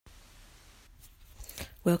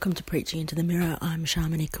Welcome to Preaching into the Mirror. I'm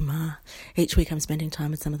Shamini Kumar. Each week I'm spending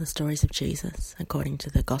time with some of the stories of Jesus, according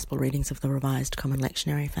to the Gospel readings of the Revised Common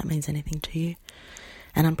Lectionary, if that means anything to you.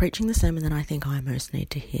 And I'm preaching the sermon that I think I most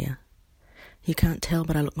need to hear. You can't tell,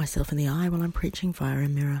 but I look myself in the eye while I'm preaching via a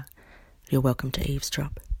mirror. You're welcome to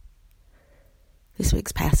eavesdrop. This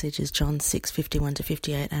week's passage is John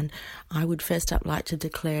 6:51-58, and I would first up like to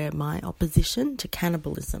declare my opposition to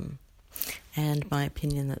cannibalism and my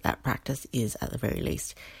opinion that that practice is, at the very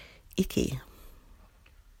least, icky.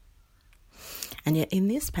 And yet in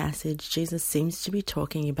this passage, Jesus seems to be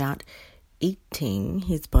talking about eating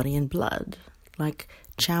his body and blood, like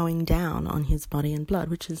chowing down on his body and blood,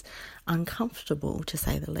 which is uncomfortable to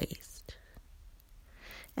say the least.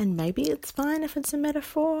 And maybe it's fine if it's a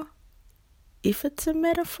metaphor.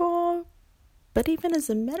 But even as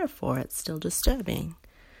a metaphor, it's still disturbing.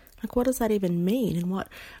 Like, what does that even mean? In what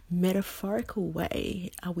metaphorical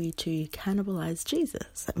way are we to cannibalize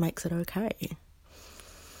Jesus that makes it okay?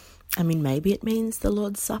 I mean, maybe it means the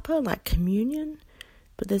Lord's Supper, like communion,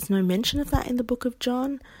 but there's no mention of that in the book of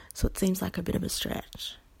John, so it seems like a bit of a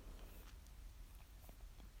stretch.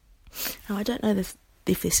 Now, I don't know if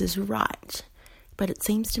this is right, but it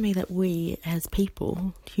seems to me that we, as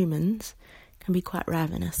people, humans, can be quite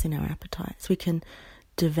ravenous in our appetites. We can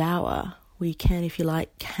devour. We can, if you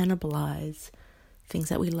like, cannibalize things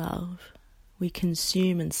that we love. We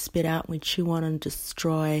consume and spit out, and we chew on and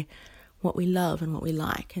destroy what we love and what we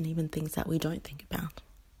like, and even things that we don't think about.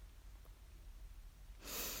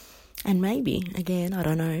 And maybe, again, I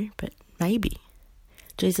don't know, but maybe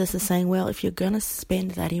Jesus is saying, well, if you're going to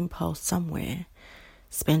spend that impulse somewhere,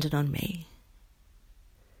 spend it on me.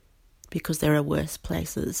 Because there are worse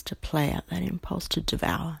places to play out that impulse to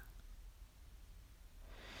devour.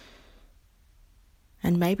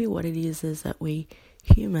 And maybe what it is that we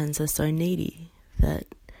humans are so needy that,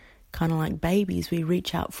 kind of like babies, we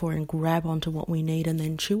reach out for and grab onto what we need and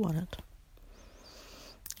then chew on it.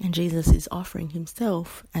 And Jesus is offering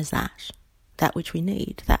himself as that which we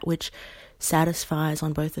need, that which satisfies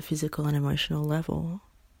on both a physical and emotional level.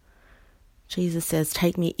 Jesus says,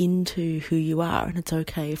 take me into who you are, and it's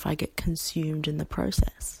okay if I get consumed in the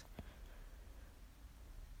process.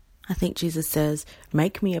 I think Jesus says,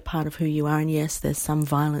 make me a part of who you are, and yes, there's some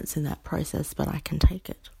violence in that process, but I can take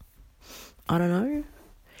it. I don't know,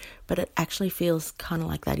 but it actually feels kind of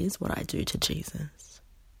like that is what I do to Jesus.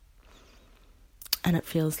 And it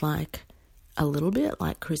feels like a little bit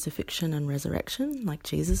like crucifixion and resurrection, like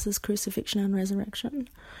Jesus' crucifixion and resurrection.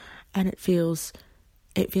 And it feels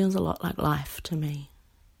a lot like life to me.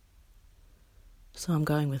 So I'm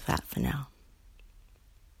going with that for now.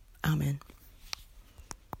 Amen.